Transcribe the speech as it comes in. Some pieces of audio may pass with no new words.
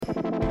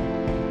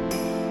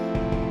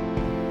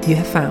You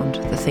have found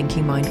the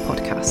Thinking Mind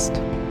podcast.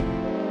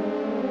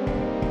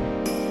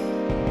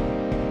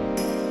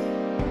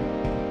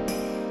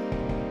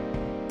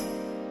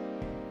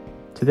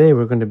 Today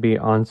we're going to be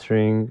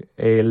answering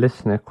a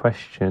listener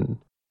question,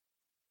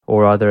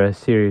 or rather a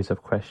series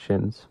of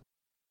questions.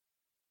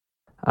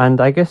 And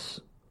I guess,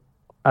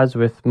 as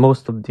with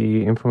most of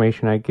the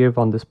information I give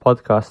on this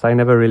podcast, I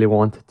never really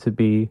wanted to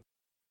be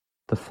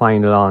the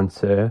final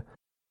answer,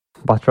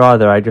 but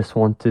rather I just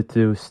wanted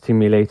to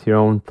stimulate your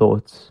own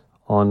thoughts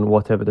on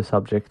whatever the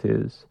subject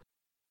is.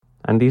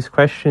 And these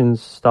questions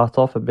start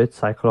off a bit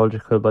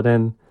psychological, but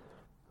then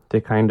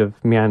they kind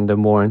of meander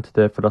more into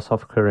the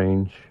philosophical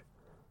range.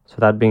 So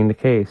that being the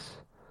case,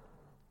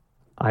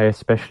 I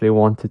especially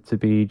want it to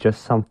be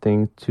just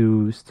something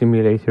to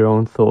stimulate your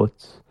own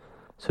thoughts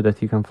so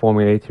that you can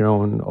formulate your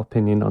own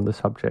opinion on the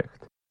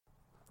subject.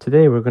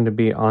 Today we're going to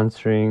be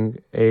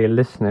answering a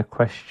listener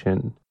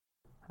question,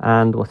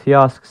 and what he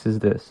asks is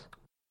this.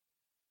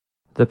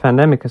 The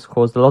pandemic has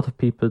caused a lot of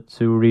people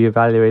to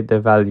reevaluate their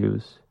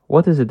values.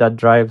 What is it that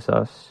drives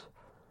us?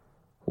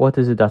 What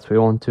is it that we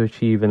want to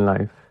achieve in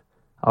life?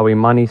 Are we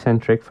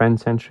money-centric,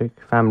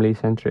 friend-centric,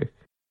 family-centric?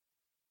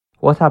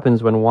 What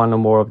happens when one or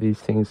more of these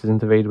things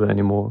isn't available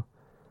anymore?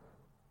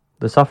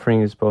 The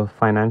suffering is both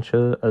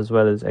financial as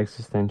well as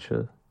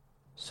existential.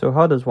 So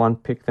how does one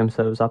pick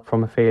themselves up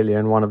from a failure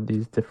in one of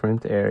these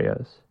different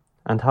areas?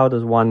 And how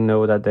does one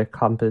know that their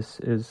compass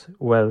is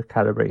well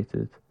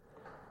calibrated?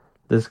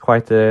 This is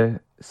quite a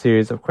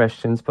series of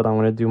questions, but I'm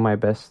going to do my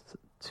best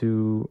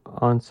to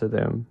answer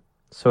them.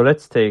 So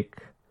let's take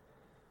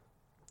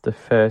the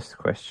first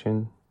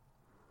question.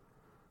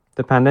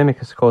 The pandemic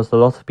has caused a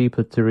lot of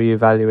people to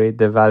reevaluate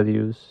their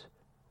values.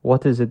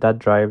 What is it that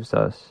drives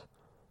us?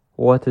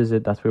 What is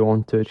it that we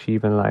want to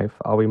achieve in life?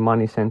 Are we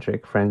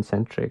money-centric,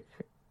 friend-centric,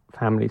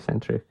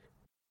 family-centric?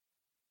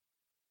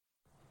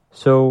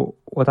 So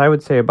what I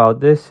would say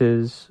about this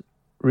is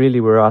really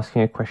we're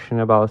asking a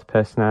question about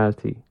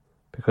personality,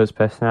 because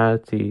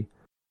personality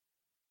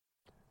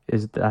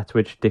is that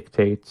which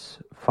dictates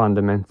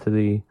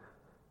fundamentally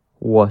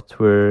what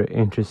we're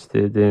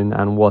interested in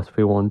and what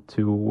we want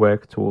to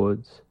work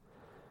towards.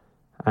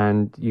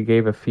 And you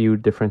gave a few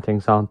different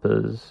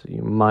examples: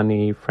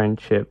 money,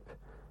 friendship,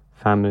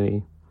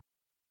 family.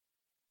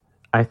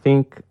 I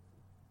think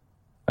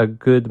a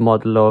good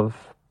model of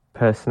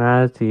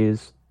personality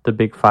is the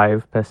Big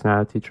Five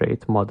personality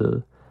trait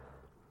model,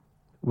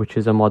 which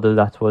is a model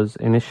that was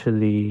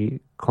initially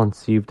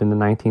conceived in the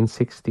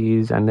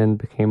 1960s and then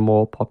became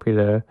more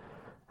popular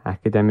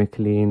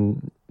academically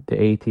in the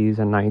 80s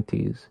and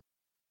 90s.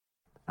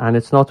 And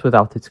it's not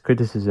without its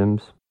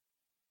criticisms.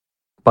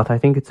 But I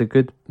think it's a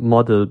good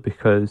model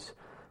because,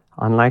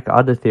 unlike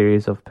other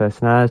theories of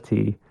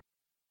personality,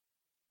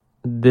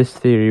 this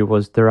theory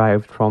was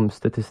derived from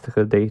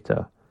statistical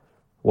data.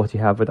 What you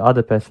have with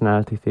other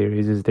personality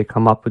theories is they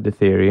come up with the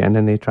theory and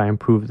then they try and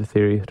prove the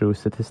theory through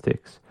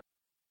statistics.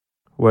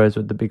 Whereas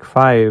with the Big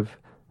Five,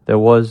 there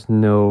was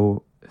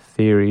no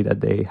theory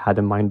that they had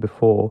in mind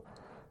before,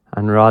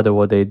 and rather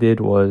what they did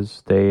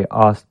was they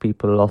asked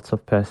people lots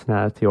of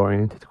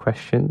personality-oriented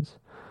questions.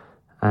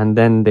 And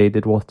then they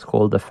did what's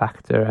called a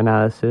factor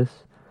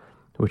analysis,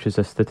 which is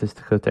a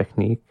statistical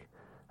technique.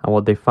 And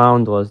what they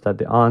found was that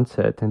the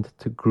answer tended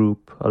to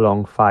group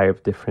along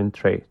 5 different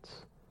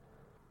traits.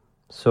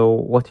 So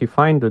what you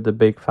find with the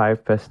Big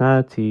Five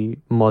personality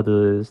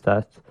model is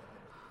that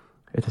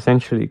it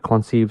essentially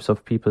conceives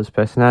of people's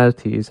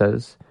personalities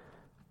as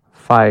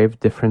 5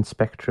 different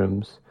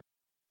spectrums.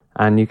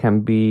 And you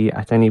can be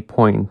at any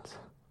point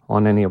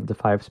on any of the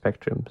 5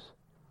 spectrums.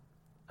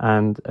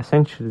 And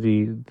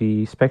essentially,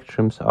 the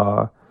spectrums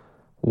are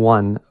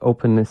 1,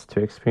 openness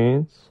to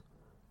experience,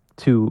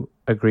 2,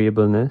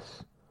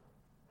 agreeableness,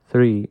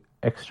 3,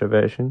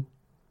 extroversion,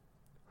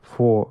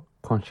 4,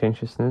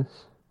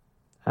 conscientiousness,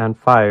 and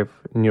 5,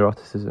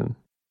 neuroticism.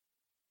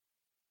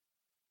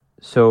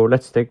 So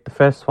let's take the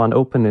first one.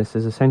 Openness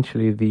is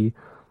essentially the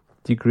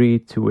degree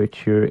to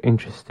which you're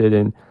interested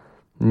in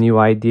new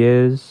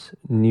ideas,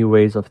 new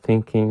ways of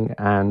thinking,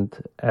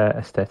 and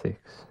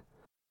aesthetics.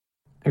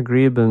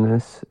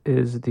 Agreeableness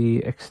is the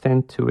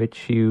extent to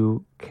which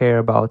you care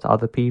about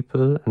other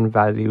people and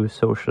value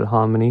social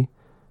harmony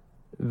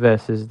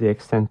versus the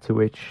extent to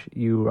which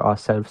you are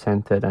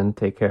self-centered and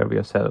take care of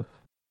yourself.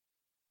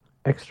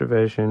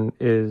 Extroversion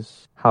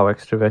is how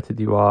extroverted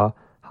you are,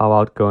 how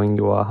outgoing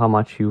you are, how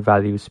much you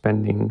value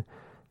spending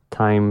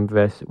time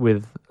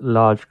with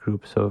large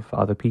groups of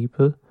other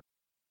people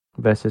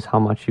versus how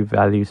much you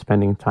value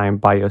spending time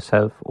by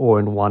yourself or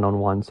in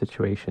one-on-one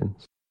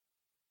situations.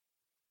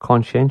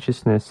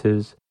 Conscientiousness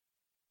is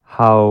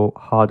how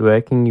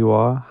hardworking you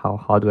are, how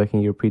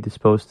hardworking you're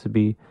predisposed to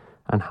be,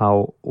 and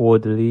how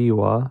orderly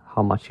you are,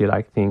 how much you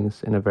like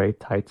things in a very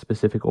tight,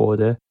 specific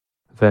order,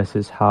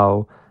 versus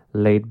how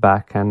laid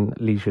back and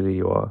leisurely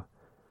you are.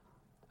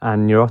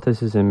 And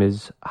neuroticism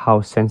is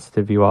how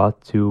sensitive you are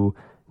to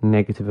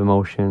negative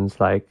emotions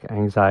like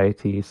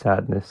anxiety,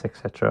 sadness,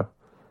 etc.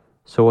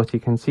 So what you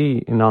can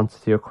see in answer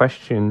to your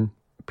question,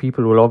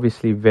 people will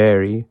obviously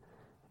vary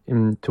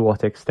to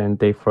what extent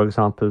they, for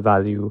example,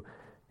 value.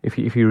 If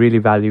you really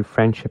value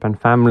friendship and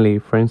family,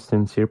 for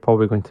instance, you're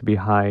probably going to be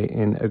high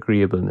in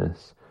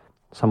agreeableness.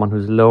 Someone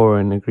who's lower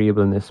in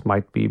agreeableness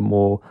might be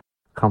more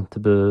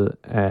comfortable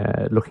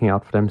looking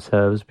out for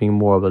themselves, being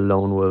more of a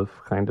lone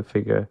wolf kind of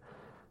figure.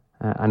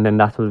 And then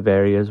that will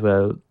vary as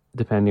well,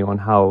 depending on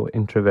how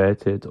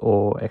introverted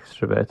or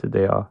extroverted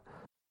they are.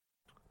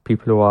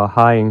 People who are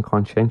high in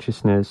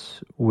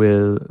conscientiousness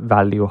will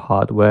value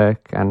hard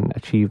work and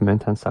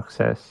achievement and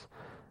success.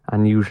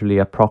 And usually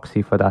a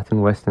proxy for that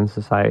in Western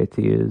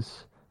society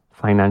is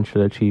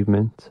financial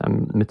achievement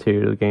and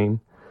material gain.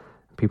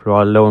 People who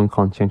are low in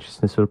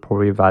conscientiousness will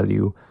probably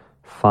value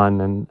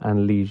fun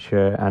and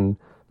leisure and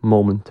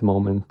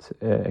moment-to-moment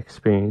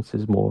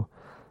experiences more.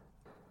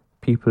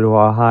 People who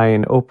are high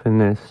in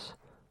openness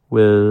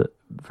will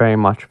very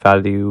much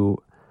value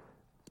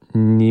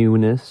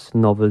newness,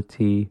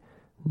 novelty,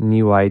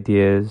 new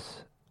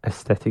ideas,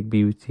 aesthetic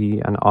beauty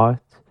and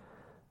art,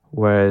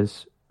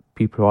 whereas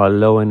people who are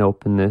low in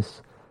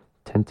openness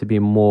tend to be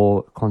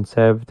more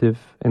conservative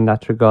in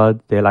that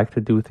regard. They like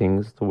to do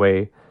things the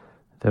way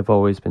they've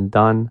always been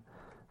done.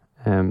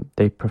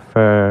 They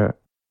prefer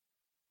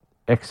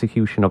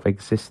execution of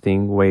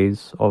existing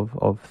ways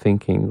of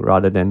thinking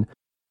rather than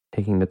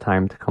taking the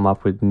time to come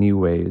up with new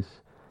ways.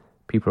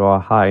 People who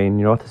are high in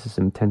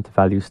neuroticism tend to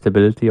value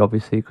stability,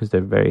 obviously, because they're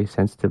very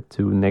sensitive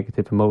to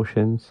negative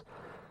emotions.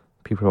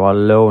 People who are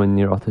low in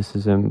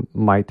neuroticism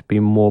might be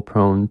more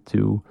prone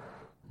to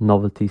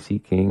novelty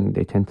seeking.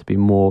 They tend to be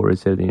more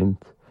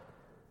resilient.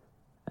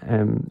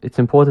 It's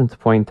important to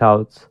point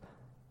out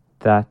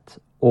that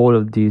all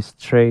of these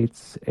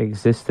traits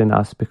exist in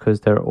us because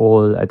they're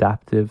all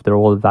adaptive, they're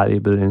all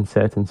valuable in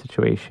certain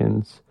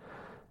situations.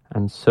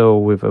 And so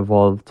we've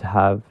evolved to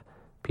have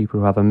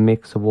people who have a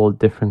mix of all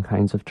different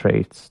kinds of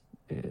traits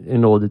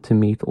in order to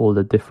meet all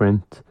the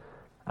different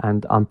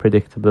and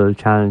unpredictable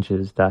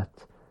challenges that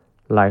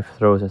life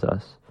throws at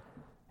us.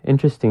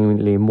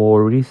 Interestingly,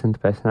 more recent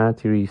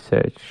personality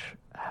research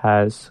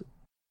has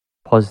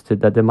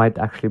posited that there might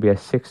actually be a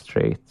sixth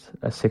trait,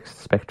 a sixth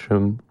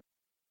spectrum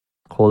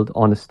called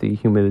honesty,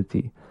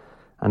 humility.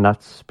 And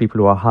that's people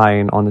who are high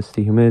in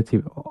honesty,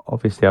 humility,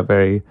 obviously are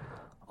very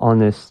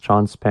honest,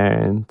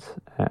 transparent,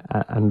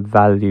 and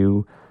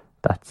value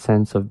that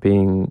sense of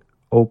being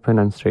open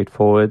and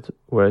straightforward,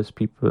 whereas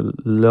people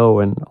low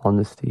in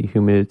honesty,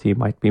 humility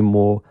might be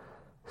more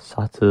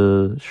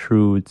subtle,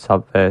 shrewd,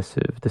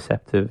 subversive,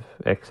 deceptive,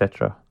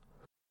 etc.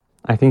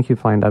 I think you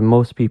find that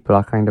most people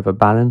are kind of a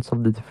balance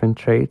of the different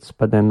traits,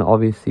 but then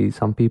obviously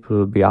some people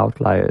will be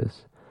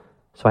outliers.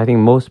 So I think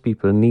most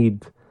people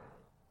need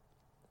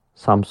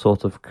some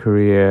sort of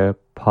career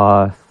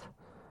path,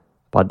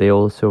 but they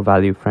also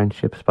value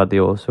friendships, but they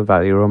also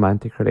value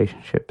romantic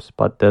relationships.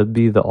 But there'll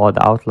be the odd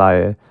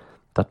outlier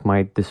that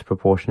might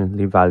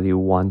disproportionately value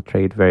one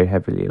trait very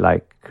heavily,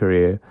 like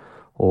career,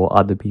 or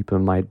other people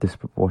might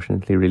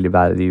disproportionately really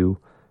value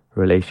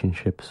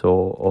relationships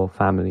or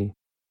family.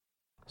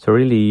 So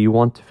really you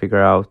want to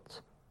figure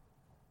out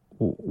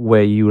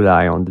where you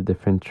lie on the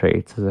different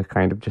traits as a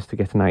kind of just to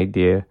get an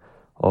idea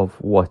of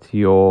what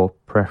your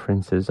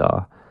preferences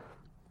are.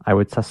 I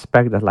would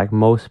suspect that like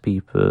most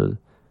people,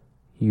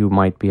 you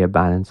might be a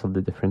balance of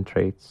the different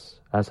traits,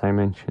 as I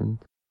mentioned.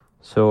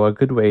 So a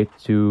good way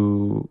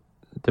to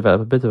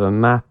develop a bit of a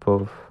map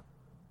of,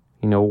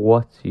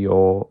 what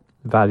your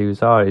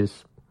values are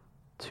is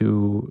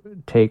to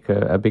take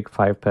a Big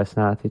Five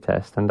personality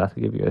test, and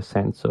that'll give you a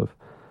sense of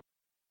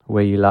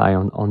where you lie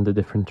on the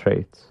different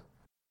traits.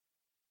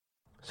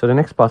 So the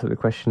next part of the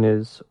question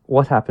is,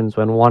 what happens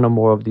when one or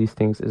more of these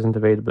things isn't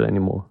available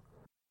anymore?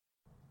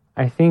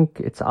 I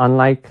think it's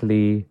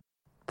unlikely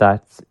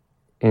that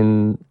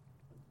in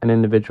an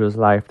individual's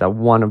life that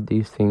one of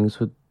these things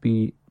would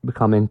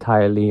become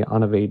entirely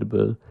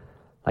unavailable.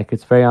 Like,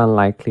 it's very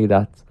unlikely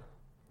that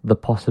the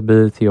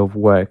possibility of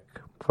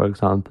work, for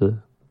example,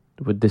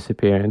 would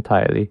disappear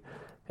entirely.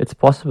 It's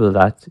possible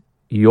that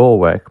your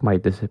work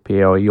might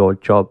disappear or your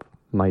job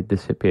might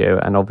disappear,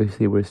 and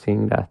obviously we're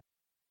seeing that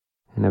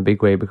in a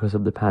big way because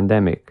of the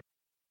pandemic.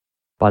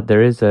 But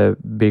there is a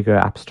bigger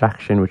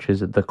abstraction, which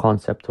is the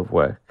concept of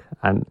work,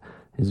 and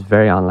it's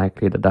very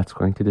unlikely that that's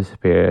going to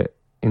disappear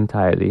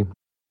entirely.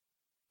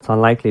 It's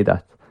unlikely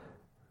that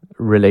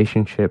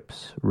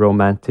relationships,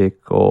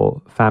 romantic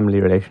or family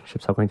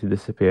relationships, are going to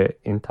disappear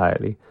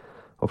entirely.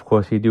 Of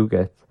course, you do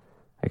get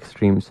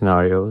extreme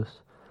scenarios,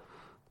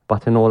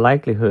 but in all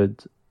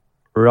likelihood,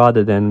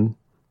 rather than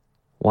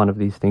one of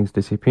these things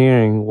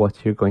disappearing,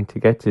 what you're going to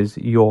get is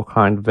your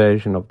current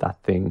version of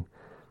that thing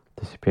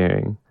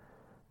disappearing.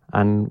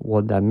 And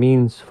what that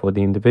means for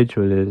the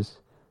individual is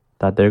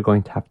that they're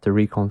going to have to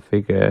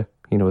reconfigure,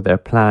 their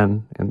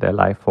plan in their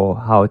life or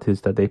how it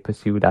is that they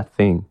pursue that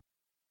thing.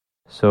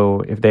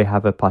 So if they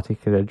have a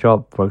particular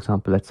job, for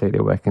example, let's say they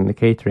work in the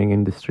catering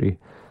industry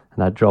and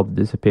that job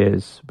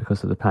disappears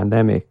because of the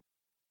pandemic,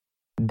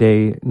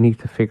 they need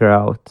to figure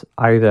out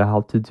either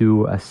how to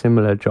do a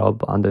similar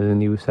job under the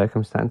new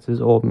circumstances,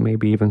 or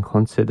maybe even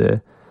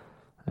consider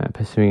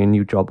pursuing a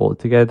new job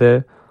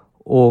altogether,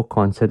 or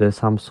consider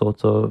some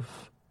sort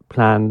of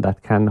plan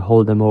that can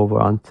hold them over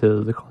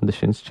until the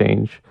conditions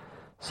change,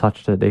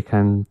 such that they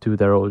can do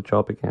their old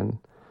job again.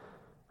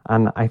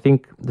 And I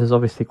think there's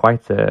obviously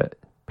quite a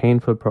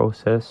painful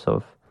process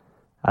of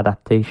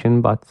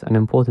adaptation, but an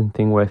important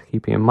thing worth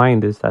keeping in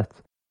mind is that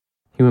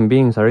human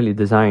beings are really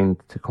designed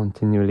to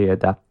continually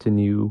adapt to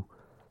new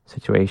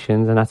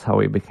situations, and that's how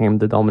we became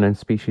the dominant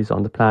species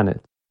on the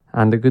planet.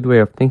 And a good way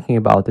of thinking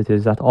about it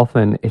is that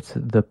often it's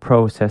the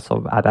process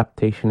of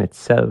adaptation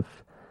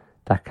itself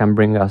that can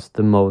bring us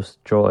the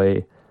most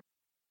joy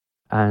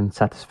and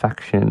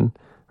satisfaction,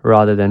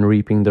 rather than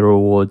reaping the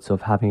rewards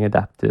of having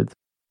adapted.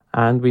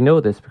 And we know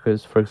this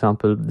because, for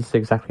example, this is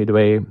exactly the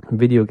way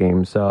video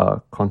games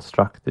are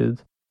constructed.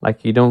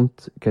 Like, you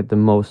don't get the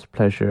most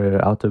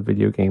pleasure out of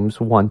video games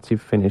once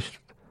you've finished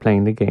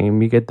playing the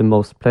game. You get the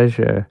most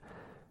pleasure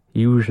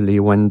usually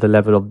when the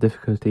level of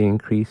difficulty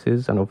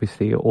increases, and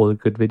obviously all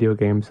good video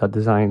games are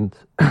designed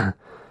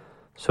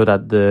so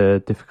that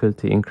the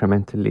difficulty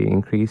incrementally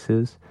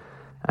increases,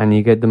 and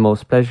you get the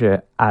most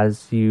pleasure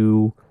as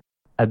you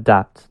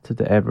adapt to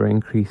the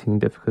ever-increasing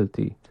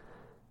difficulty.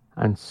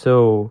 And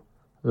so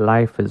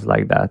life is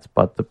like that,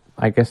 but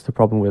I guess the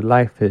problem with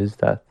life is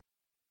that,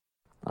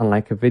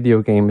 unlike a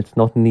video game, it's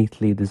not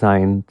neatly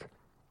designed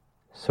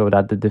so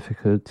that the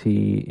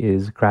difficulty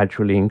is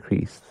gradually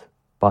increased,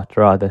 but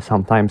rather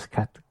sometimes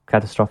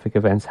catastrophic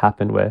events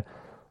happen where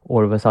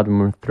all of a sudden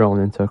we're thrown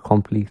into a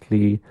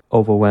completely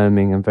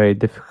overwhelming and very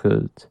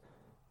difficult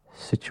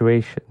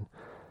situation.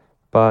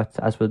 But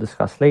as we'll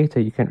discuss later,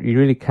 you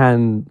really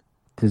can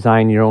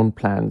design your own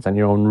plans and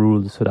your own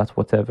rules so that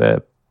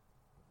whatever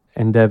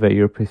endeavor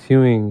you're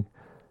pursuing,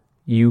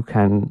 you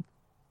can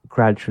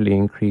gradually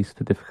increase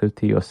the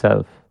difficulty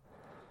yourself,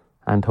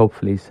 and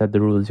hopefully set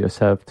the rules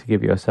yourself to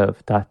give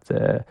yourself that,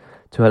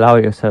 to allow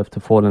yourself to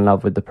fall in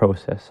love with the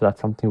process. So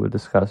that's something we'll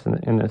discuss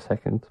in a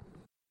second.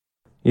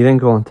 You then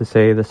go on to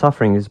say the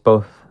suffering is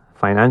both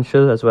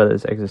financial as well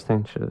as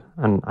existential,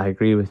 and I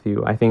agree with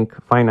you. I think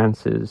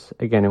finances,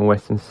 again, in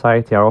Western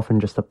society, are often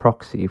just a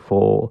proxy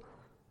for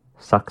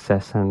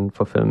success and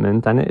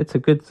fulfillment, and it's a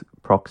good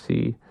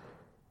proxy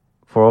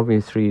for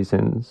obvious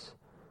reasons.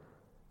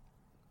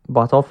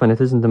 But often it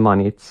isn't the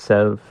money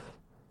itself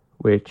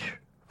which,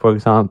 for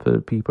example,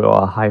 people who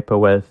are hyper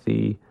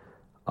wealthy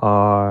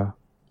are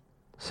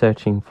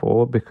searching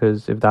for,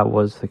 because if that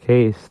was the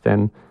case,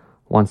 then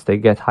once they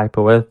get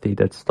hyper wealthy,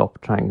 they'd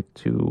stop trying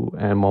to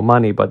earn more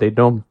money. But they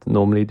don't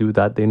normally do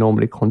that. They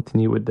normally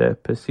continue with their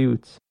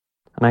pursuits.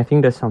 And I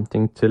think there's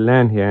something to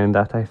learn here in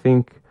that. I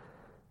think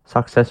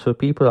successful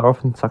people are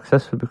often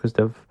successful because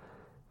they've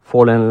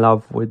fallen in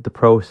love with the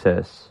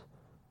process,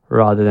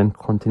 rather than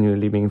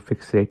continually being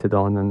fixated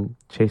on and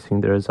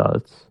chasing the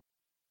results.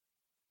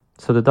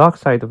 So the dark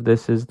side of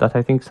this is that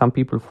I think some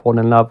people fall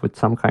in love with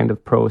some kind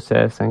of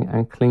process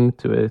and cling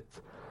to it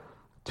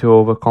to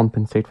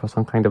overcompensate for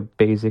some kind of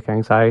basic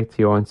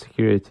anxiety or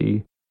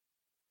insecurity.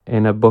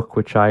 In a book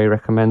which I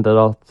recommend a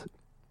lot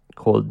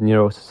called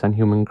Neurosis and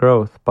Human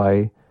Growth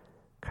by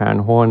Karen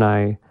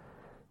Horney,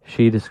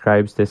 she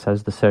describes this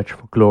as the search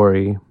for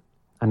glory,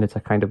 and it's a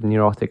kind of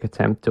neurotic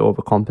attempt to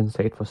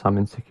overcompensate for some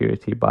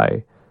insecurity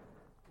by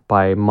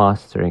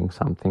mastering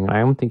something. And I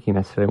don't think you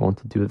necessarily want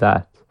to do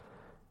that.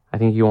 I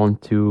think you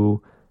want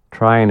to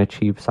try and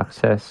achieve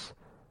success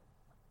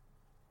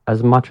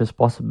as much as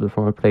possible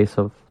from a place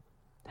of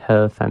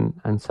health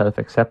and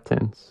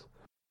self-acceptance.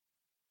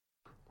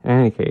 In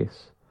any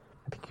case,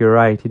 I think you're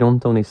right. You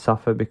don't only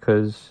suffer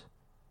because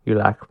you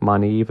lack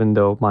money, even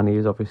though money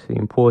is obviously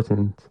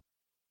important.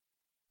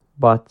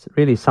 But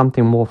really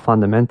something more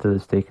fundamental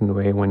is taken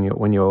away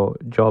when your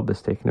job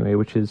is taken away,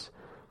 which is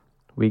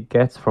we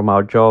get from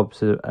our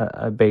jobs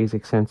a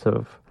basic sense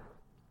of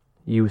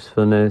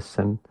usefulness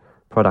and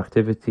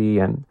productivity,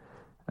 and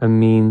a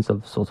means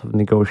of sort of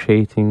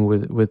negotiating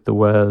with the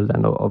world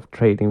and of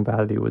trading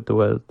value with the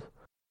world.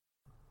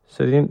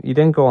 So you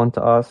then go on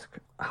to ask,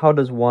 how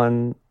does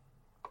one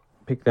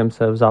pick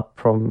themselves up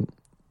from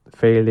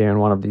failure in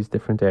one of these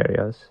different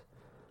areas?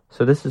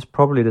 So this is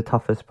probably the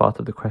toughest part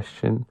of the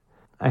question.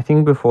 I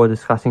think before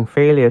discussing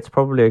failure, it's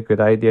probably a good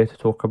idea to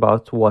talk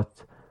about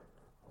what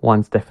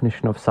one's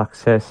definition of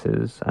success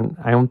is, and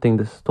I don't think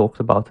this is talked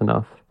about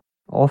enough.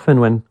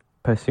 Often when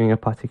pursuing a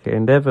particular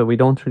endeavor, we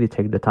don't really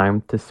take the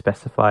time to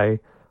specify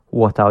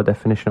what our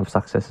definition of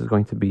success is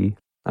going to be.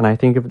 And I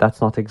think if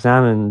that's not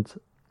examined,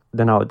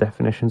 then our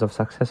definitions of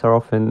success are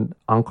often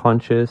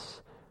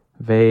unconscious,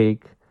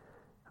 vague,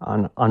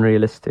 and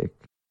unrealistic.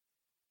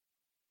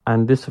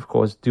 And this, of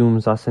course,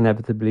 dooms us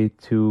inevitably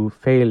to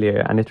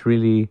failure, and it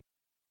really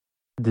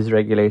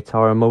dysregulates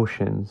our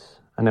emotions.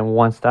 And then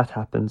once that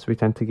happens, we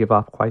tend to give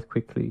up quite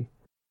quickly.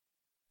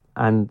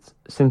 And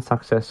since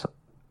success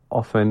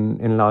often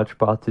in large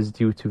part is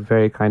due to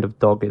very kind of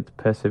dogged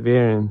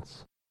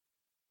perseverance,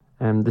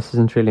 this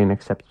isn't really an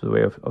acceptable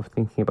way of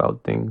thinking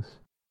about things.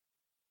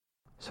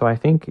 So I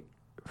think,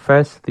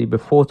 firstly,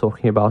 before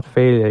talking about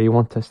failure, you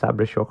want to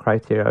establish your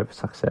criteria of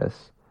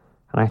success.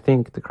 And I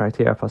think the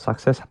criteria for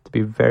success have to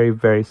be very,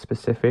 very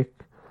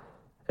specific,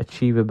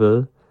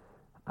 achievable,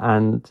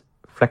 and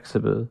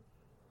flexible.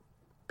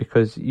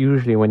 because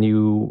usually when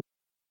you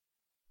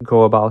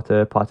go about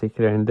a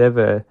particular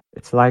endeavor,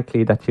 it's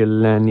likely that you'll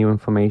learn new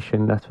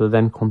information that will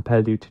then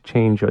compel you to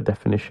change your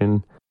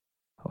definition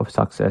of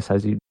success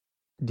as you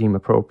deem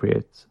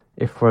appropriate.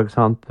 If, for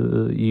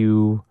example,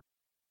 you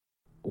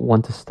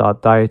want to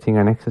start dieting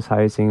and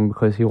exercising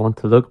because you want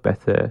to look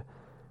better,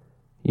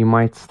 you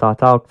might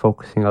start out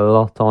focusing a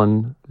lot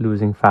on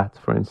losing fat,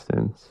 for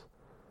instance.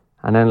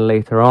 And then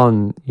later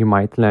on, you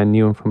might learn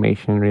new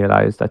information and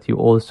realize that you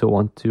also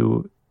want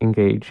to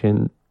engage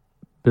in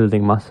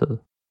building muscle.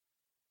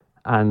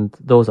 And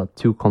those are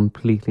two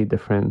completely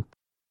different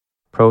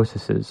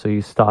processes. So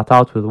you start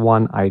out with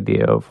one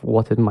idea of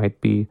what it might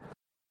be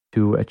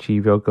to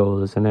achieve your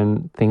goals, and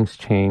then things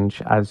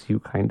change as you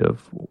kind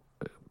of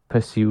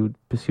pursue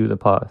the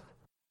path.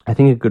 I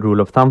think a good rule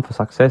of thumb for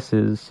success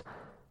is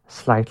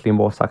slightly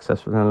more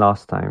successful than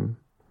last time.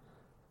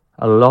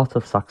 A lot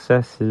of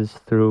success is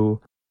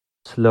through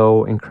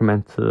slow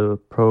incremental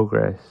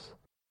progress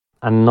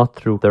and not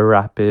through the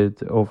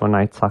rapid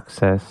overnight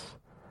success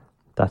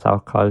that our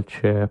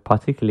culture,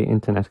 particularly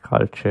internet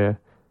culture,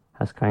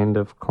 has kind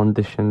of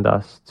conditioned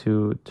us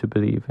to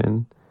believe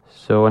in.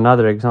 So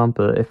another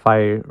example, if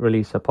I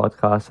release a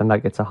podcast and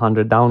that gets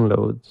 100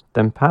 downloads,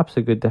 then perhaps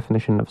a good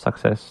definition of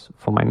success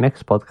for my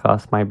next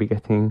podcast might be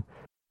getting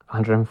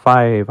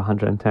 105,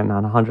 110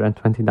 and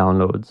 120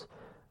 downloads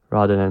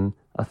rather than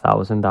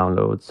 1,000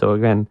 downloads. So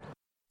again,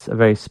 it's a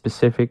very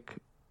specific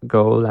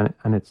goal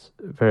and it's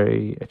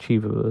very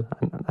achievable,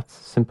 and that's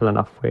a simple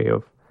enough way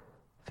of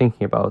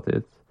thinking about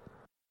it.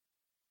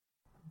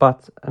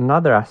 But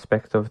another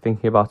aspect of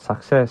thinking about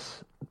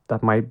success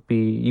that might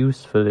be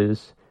useful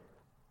is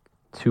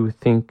to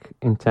think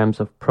in terms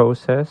of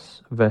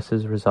process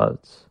versus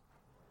results.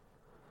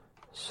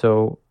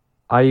 So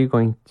are you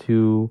going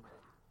to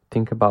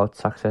think about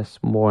success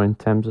more in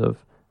terms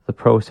of the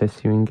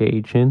process you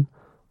engage in,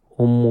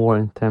 or more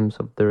in terms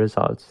of the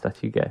results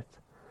that you get?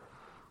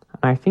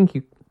 And I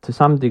think to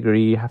some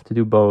degree, you have to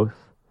do both.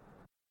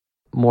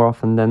 More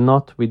often than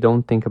not, we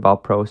don't think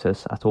about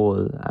process at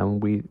all,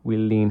 and we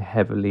lean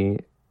heavily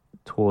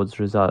towards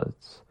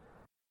results.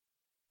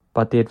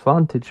 But the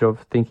advantage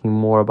of thinking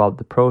more about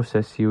the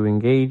process you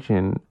engage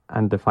in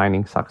and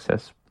defining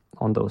success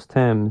on those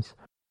terms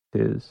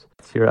is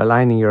you're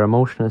aligning your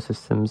emotional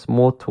systems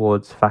more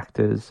towards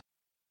factors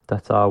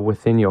that are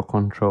within your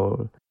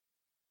control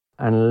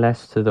and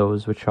less to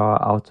those which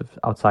are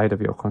outside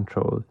of your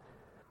control.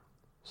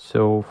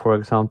 So, for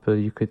example,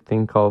 you could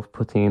think of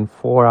putting in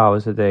 4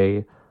 hours a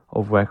day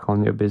of work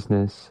on your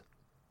business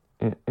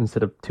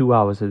instead of 2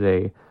 hours a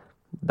day.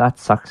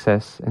 That's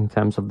success in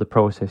terms of the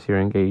process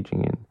you're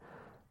engaging in,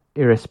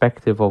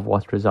 irrespective of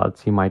what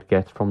results you might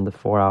get from the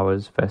 4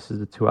 hours versus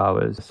the 2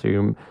 hours. So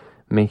you're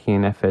making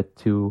an effort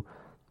to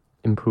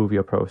improve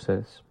your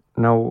process.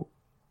 Now,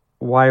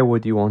 why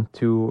would you want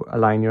to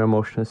align your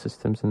emotional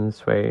systems in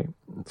this way?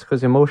 It's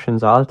because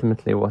emotions are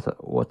ultimately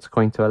what's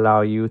going to allow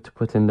you to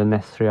put in the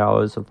necessary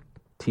hours of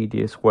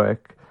tedious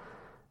work,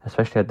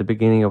 especially at the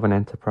beginning of an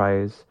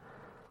enterprise,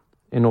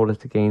 in order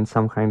to gain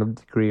some kind of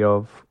degree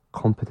of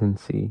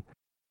competency.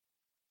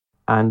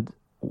 And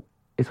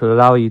it will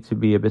allow you to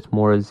be a bit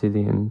more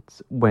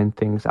resilient when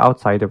things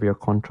outside of your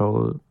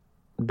control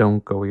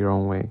don't go your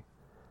own way.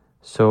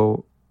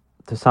 So,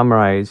 to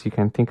summarize, you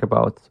can think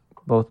about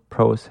both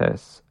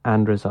process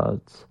and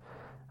results,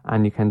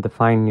 and you can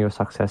define your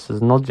success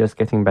as not just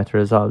getting better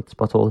results,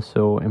 but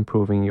also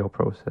improving your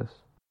process.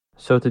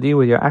 So to deal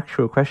with your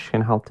actual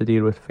question, how to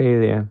deal with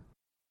failure,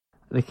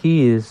 the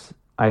key is,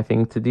 I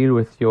think, to deal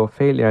with your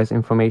failure as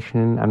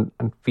information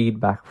and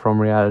feedback from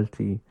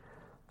reality,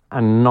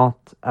 and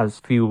not as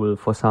fuel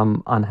for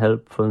some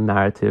unhelpful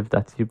narrative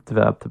that you've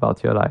developed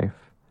about your life.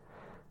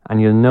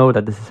 And you'll know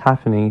that this is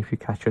happening if you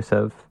catch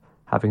yourself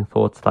having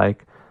thoughts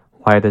like,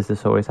 why does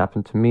this always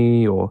happen to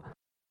me? Or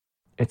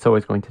it's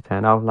always going to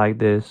turn out like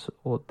this,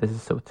 or this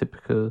is so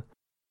typical.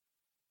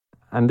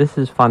 And this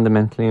is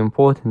fundamentally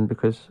important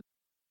because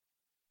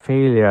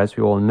failure, as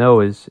we all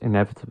know, is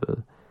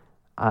inevitable.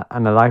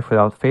 And a life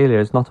without failure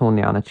is not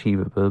only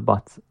unachievable,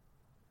 but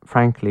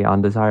frankly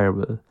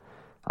undesirable.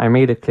 I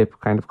made a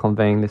clip kind of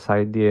conveying this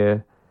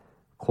idea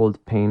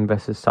called pain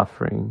versus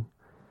suffering,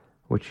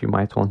 which you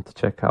might want to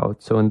check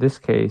out. So in this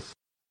case,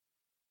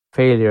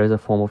 failure is a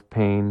form of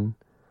pain,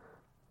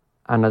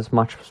 and as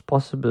much as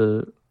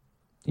possible,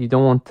 you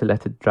don't want to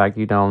let it drag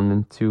you down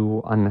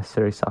into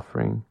unnecessary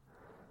suffering.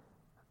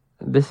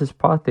 This is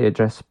partly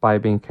addressed by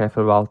being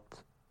careful about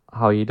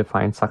how you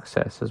define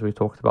success, as we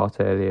talked about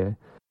earlier.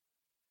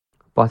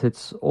 But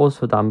it's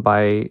also done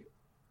by,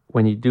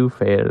 when you do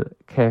fail,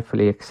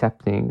 carefully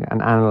accepting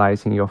and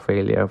analyzing your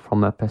failure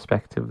from a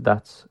perspective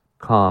that's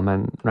calm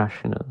and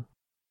rational.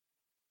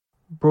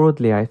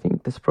 Broadly, I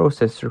think this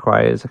process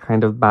requires a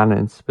kind of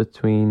balance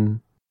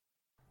between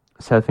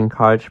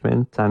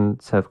self-encouragement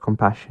and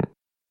self-compassion.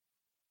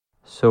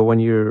 So when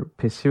you're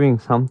pursuing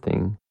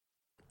something,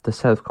 the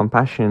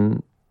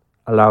self-compassion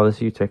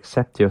allows you to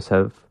accept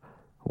yourself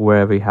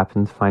wherever you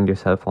happen to find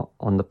yourself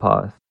on the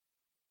path.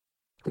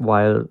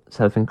 while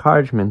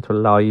self-encouragement will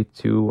allow you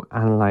to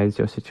analyze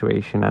your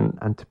situation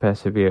and to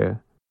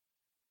persevere.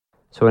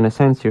 So in a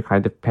sense, you're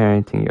kind of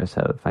parenting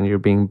yourself, and you're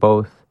being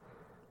both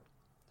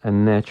a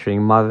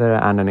nurturing mother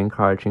and an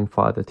encouraging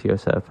father to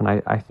yourself, and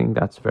I think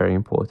that's very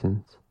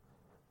important.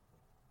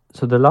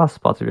 So the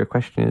last part of your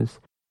question is,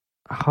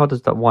 how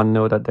does that one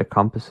know that their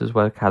compass is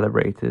well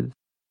calibrated?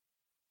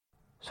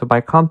 So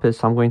by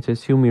compass, I'm going to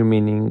assume you're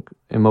meaning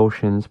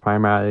emotions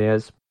primarily,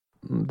 as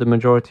the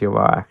majority of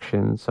our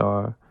actions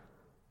are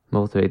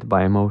motivated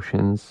by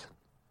emotions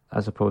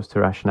as opposed to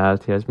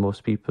rationality, as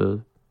most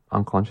people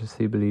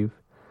unconsciously believe.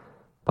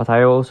 But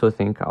I also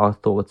think our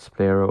thoughts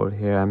play a role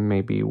here, and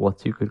maybe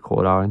what you could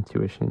call our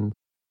intuition.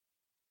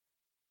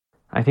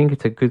 I think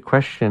it's a good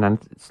question, and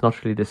it's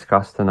not really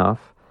discussed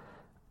enough.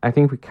 I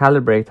think we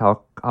calibrate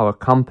our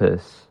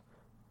compass,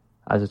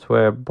 as it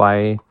were,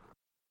 by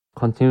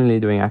continually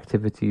doing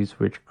activities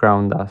which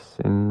ground us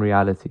in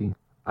reality.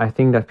 I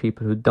think that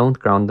people who don't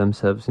ground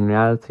themselves in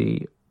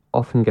reality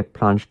often get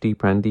plunged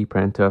deeper and deeper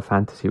into a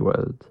fantasy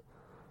world.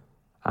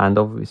 And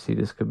obviously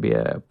this could be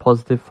a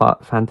positive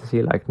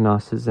fantasy like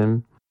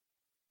narcissism,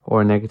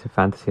 or a negative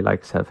fantasy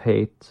like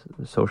self-hate,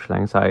 social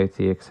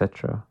anxiety,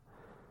 etc.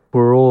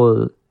 We're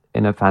all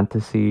in a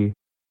fantasy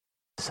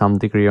to some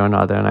degree or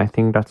another, and I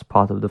think that's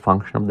part of the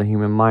function of the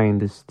human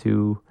mind, is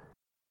to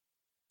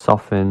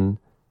soften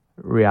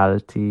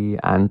reality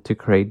and to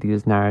create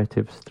these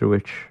narratives through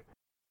which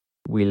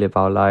we live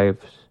our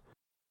lives.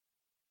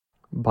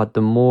 But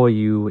the more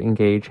you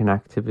engage in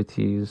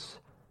activities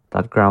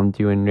that ground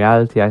you in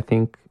reality, I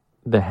think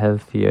the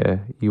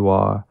healthier you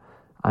are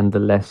and the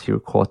less you're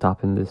caught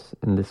up in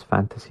this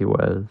fantasy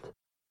world.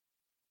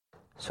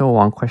 So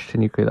one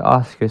question you could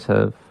ask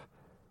yourself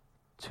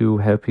to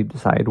help you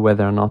decide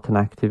whether or not an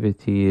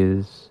activity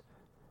is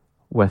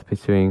worth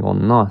pursuing or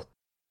not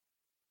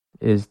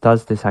is,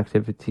 does this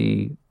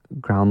activity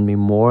ground me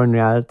more in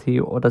reality,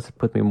 or does it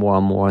put me more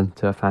and more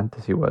into a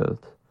fantasy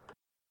world?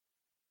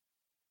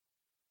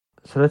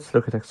 So let's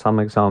look at some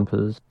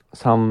examples.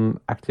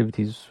 Some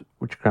activities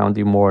which ground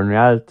you more in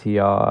reality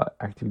are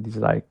activities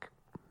like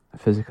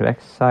physical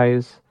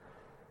exercise,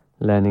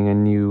 learning a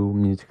new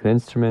musical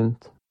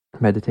instrument,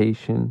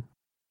 meditation,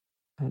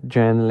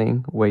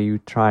 journaling, where you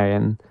try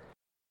and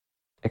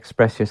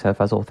express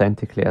yourself as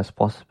authentically as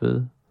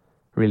possible,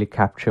 really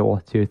capture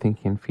what you're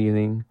thinking and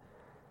feeling,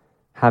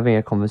 having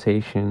a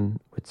conversation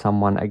with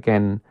someone,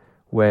 again,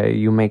 where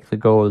you make the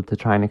goal to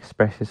try and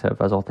express yourself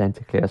as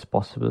authentically as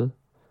possible,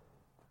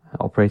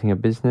 operating a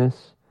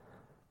business,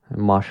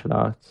 martial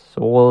arts.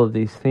 So all of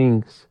these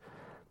things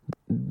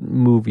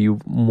move you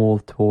more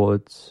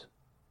towards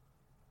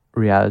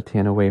reality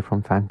and away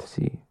from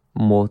fantasy,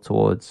 more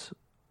towards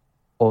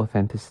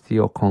authenticity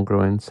or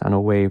congruence and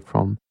away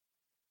from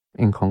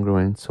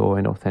incongruence or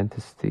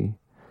inauthenticity.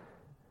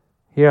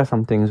 Here are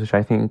some things which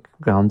I think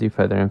ground you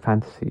further in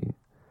fantasy.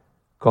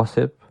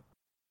 Gossip,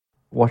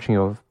 watching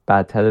of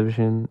bad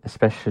television,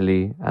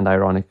 especially and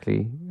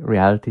ironically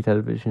reality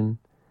television,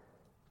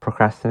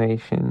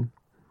 procrastination,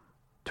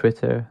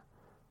 Twitter,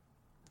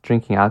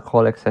 drinking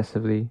alcohol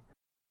excessively,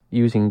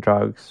 using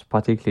drugs,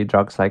 particularly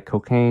drugs like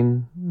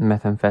cocaine,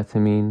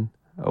 methamphetamine,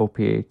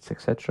 opiates,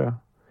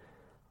 etc.,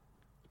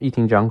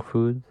 eating junk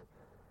food,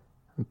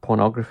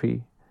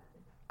 pornography,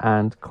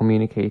 and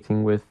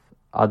communicating with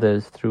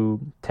others through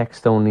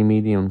text-only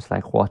mediums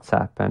like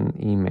WhatsApp and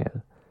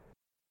email.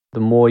 The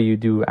more you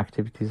do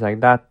activities like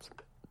that,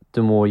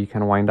 the more you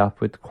can wind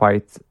up with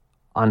quite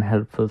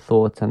unhelpful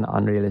thoughts and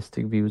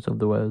unrealistic views of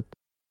the world.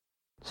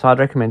 So I'd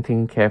recommend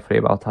thinking carefully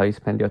about how you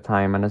spend your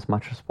time, and as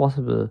much as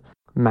possible,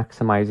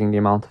 maximizing the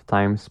amount of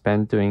time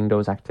spent doing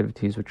those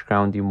activities which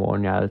ground you more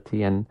in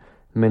reality, and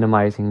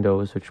minimizing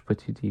those which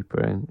put you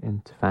deeper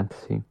into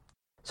fantasy.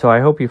 So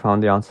I hope you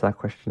found the answer to that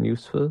question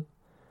useful.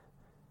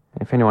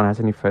 If anyone has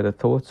any further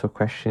thoughts or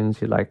questions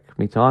you'd like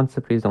me to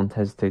answer, please don't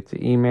hesitate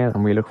to email,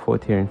 and we look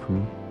forward to hearing from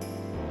you.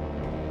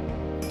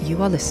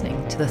 You are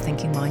listening to the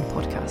Thinking Mind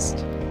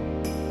podcast.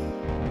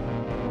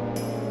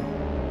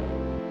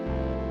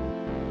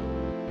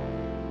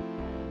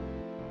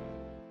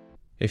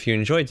 If you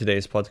enjoyed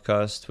today's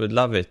podcast, we'd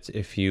love it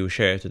if you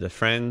share it with a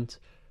friend,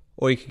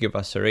 or you could give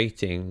us a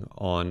rating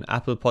on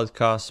Apple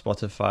Podcasts,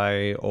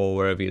 Spotify, or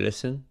wherever you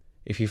listen.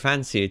 If you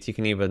fancy it, you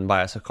can even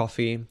buy us a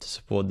coffee to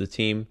support the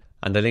team,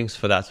 and the links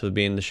for that will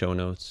be in the show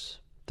notes.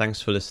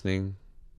 Thanks for listening.